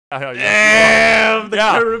Damn, the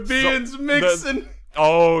Caribbean's mixing.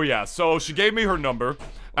 Oh yeah, so she gave me her number.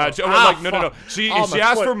 No. She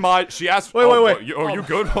asked for my. She asked. Wait. Are you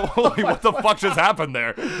good? Holy, what the fuck just happened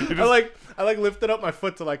there? I lifted up my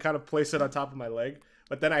foot to like kind of place it on top of my leg,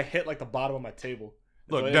 but then I hit like the bottom of my table.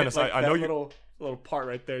 Look, so Dennis, hit, like, I know little part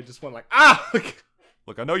right there just went like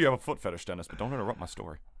Look, I know you have a foot fetish, Dennis, but don't interrupt my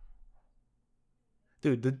story.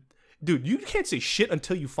 Dude, you can't say shit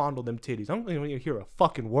until you fondle them titties. I don't even want to hear a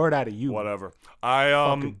fucking word out of you. Whatever.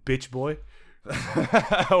 Fucking bitch boy.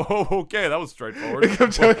 Okay, that was straightforward. I'm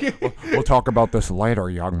joking. We'll talk about this later,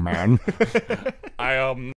 young man.